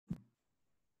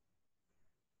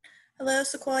Hello,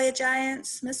 Sequoia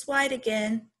Giants. Miss White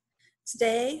again.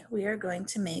 Today, we are going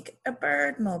to make a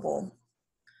bird mobile.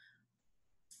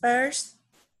 First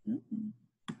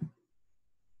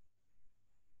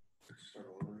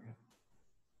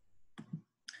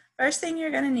thing you're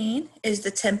going to need is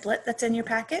the template that's in your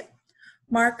packet,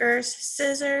 markers,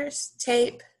 scissors,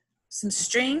 tape, some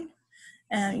string.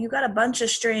 You got a bunch of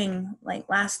string like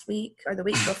last week or the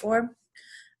week before,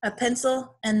 a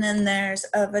pencil, and then there's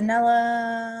a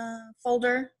vanilla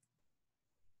folder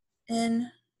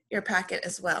in your packet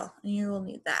as well. And you will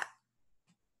need that.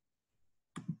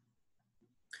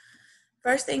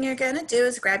 First thing you're going to do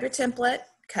is grab your template,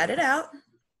 cut it out,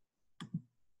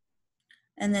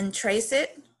 and then trace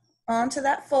it onto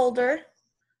that folder.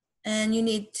 And you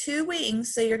need 2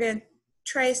 wings, so you're going to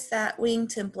trace that wing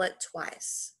template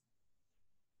twice.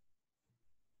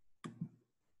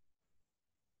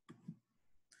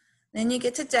 Then you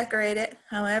get to decorate it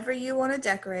however you want to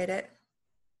decorate it.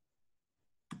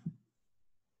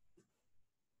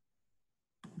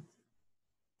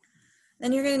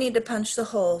 Then you're going to need to punch the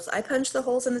holes. I punched the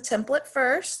holes in the template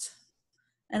first,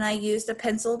 and I used a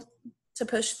pencil to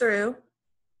push through.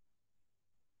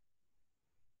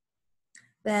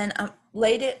 Then I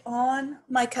laid it on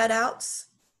my cutouts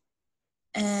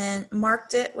and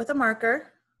marked it with a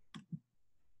marker,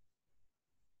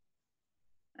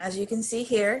 as you can see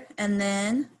here. And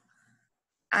then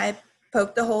I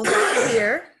poked the holes out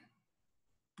here.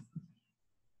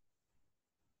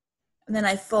 And then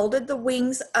I folded the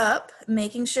wings up,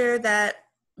 making sure that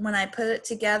when I put it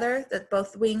together, that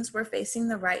both wings were facing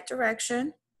the right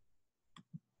direction,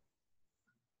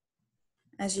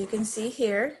 as you can see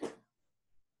here.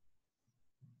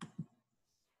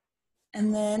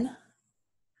 And then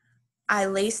I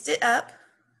laced it up,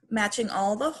 matching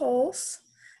all the holes,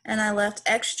 and I left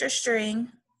extra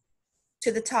string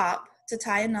to the top to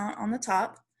tie a knot on the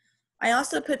top. I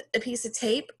also put a piece of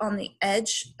tape on the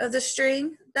edge of the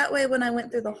string. That way when I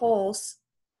went through the holes,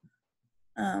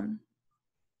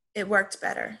 it worked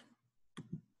better.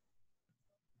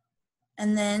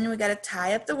 And then we got to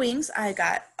tie up the wings. I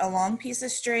got a long piece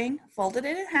of string, folded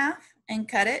it in half, and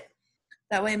cut it.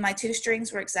 That way my 2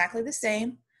 strings were exactly the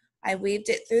same. I weaved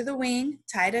it through the wing,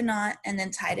 tied a knot, and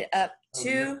then tied it up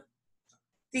to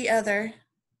the other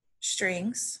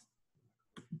strings.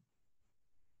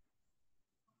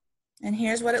 And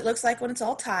here's what it looks like when it's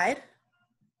all tied.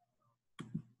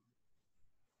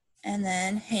 And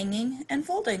then hanging and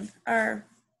folding, or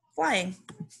flying.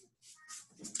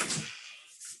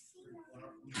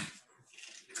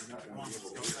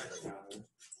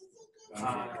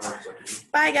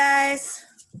 Bye, guys.